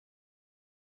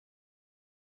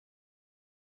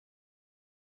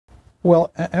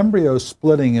Well, embryo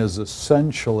splitting is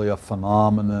essentially a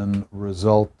phenomenon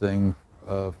resulting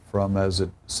from, as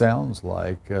it sounds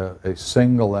like, a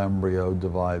single embryo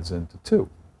divides into two.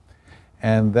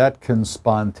 And that can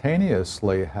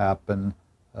spontaneously happen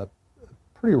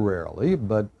pretty rarely,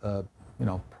 but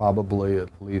probably at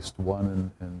least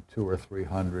one in 200 or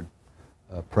 300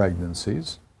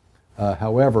 pregnancies.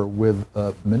 However, with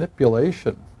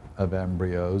manipulation of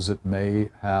embryos, it may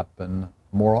happen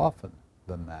more often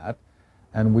than that.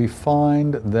 And we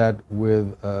find that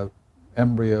with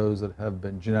embryos that have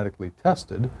been genetically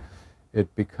tested,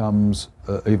 it becomes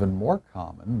even more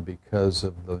common because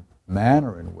of the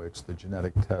manner in which the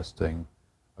genetic testing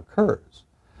occurs.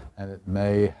 And it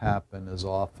may happen as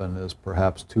often as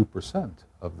perhaps 2%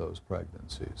 of those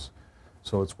pregnancies.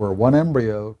 So it's where one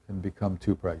embryo can become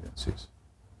two pregnancies.